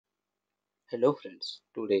Hello friends,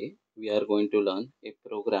 today we are going to learn a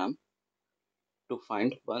program to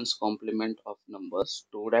find one's complement of numbers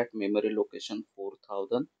stored at memory location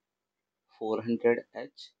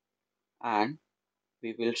 4400H, and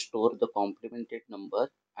we will store the complemented number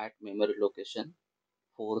at memory location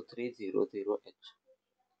 4300H.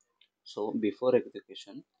 So before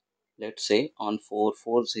execution, let's say on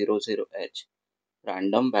 4400H,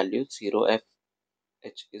 random value 0FH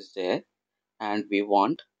is there, and we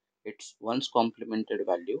want its one's complemented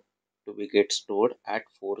value to be get stored at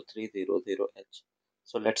 4300H.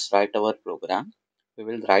 So let's write our program. We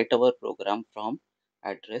will write our program from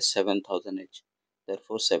address 7000H.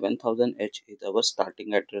 Therefore 7000H is our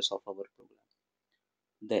starting address of our program.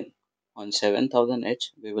 Then on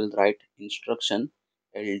 7000H we will write instruction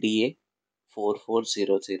LDA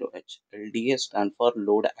 4400H. LDA stand for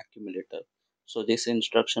load accumulator. So this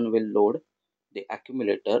instruction will load the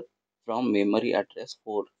accumulator from memory address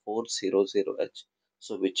 4400H.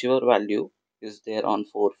 So whichever value is there on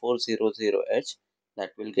 4400H,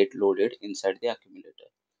 that will get loaded inside the accumulator.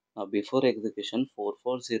 Now before execution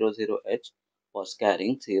 4400H was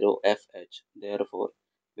carrying 0FH. Therefore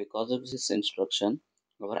because of this instruction,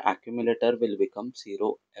 our accumulator will become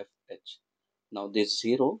 0FH. Now this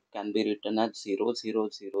 0 can be written as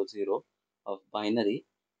 0000 of binary,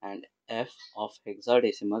 and F of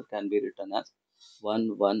hexadecimal can be written as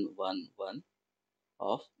 1111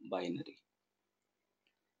 of binary.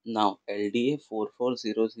 Now LDA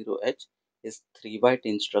 4400H is 3-byte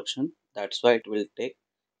instruction. That's why it will take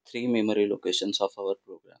 3 memory locations of our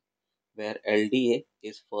program, where LDA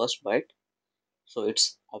is first byte. So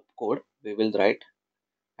its opcode we will write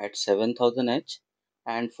at 7000H,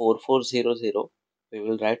 and 4400 we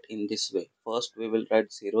will write in this way. First we will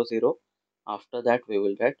write 00, after that we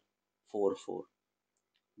will write 44.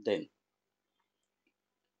 Then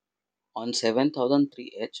on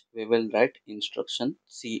 7003H we will write instruction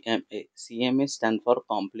CMA. CMA stand for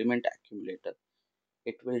complement accumulator.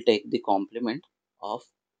 It will take the complement of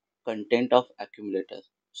content of accumulator.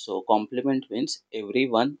 So complement means every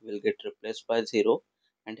 1 will get replaced by 0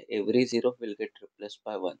 and every 0 will get replaced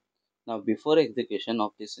by 1. Now before execution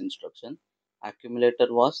of this instruction,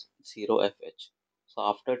 accumulator was 0FH. So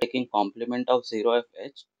after taking complement of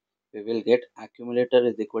 0FH, we will get accumulator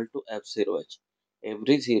is equal to F0H.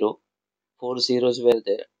 Every 0, 4 zeros were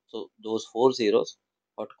there. So those 4 zeros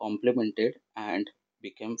got complemented and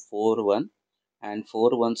became 4 1, and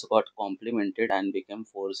 4 ones got complemented and became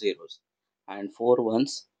 4 zeros, and 4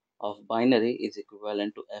 ones of binary is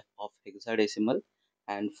equivalent to F of hexadecimal,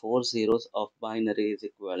 and 4 zeros of binary is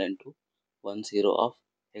equivalent to 1 zero of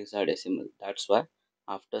hexadecimal. That's why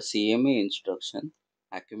after CMA instruction,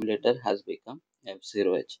 accumulator has become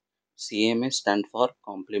F0H. CMA stand for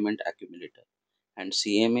complement accumulator, and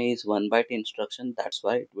CMA is 1-byte instruction. That's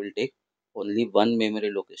why it will take only one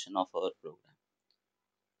memory location of our program.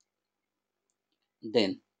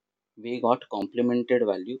 Then we got complemented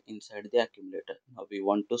value inside the accumulator. Now we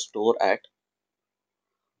want to store at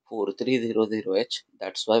 4300H.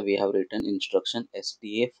 That's why we have written instruction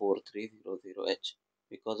STA 4300H.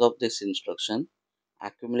 Because of this instruction,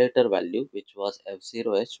 accumulator value which was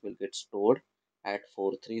F0H will get stored at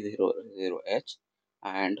 4300H,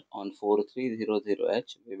 and on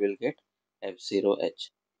 4300H we will get F0H.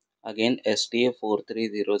 Again STA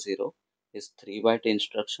 4300 is 3-byte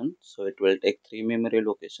instruction, so it will take 3 memory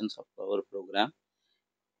locations of our program.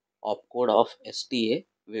 Opcode of STA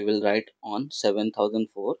we will write on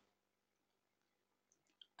 7004,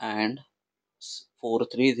 and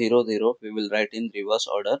 4300 we will write in reverse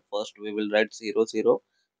order. First we will write 00,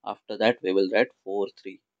 after that we will write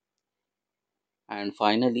 43, and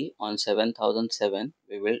finally on 7007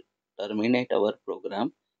 we will terminate our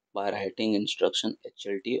program by writing instruction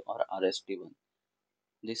HLT or RST1.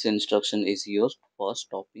 This instruction is used for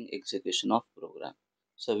stopping execution of program.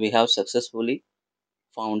 So we have successfully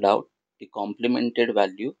found out the complemented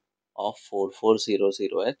value of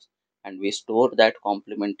 4400H, and we store that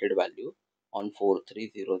complemented value on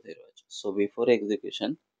 4300H. So before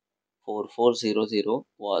execution 4400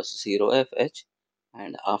 was 0FH,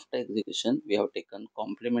 and after execution we have taken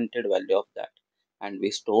complemented value of that and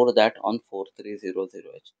we store that on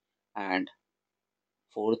 4300H, and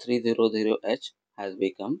 4300H has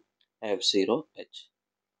become F0H.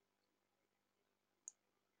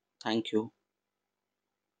 Thank you.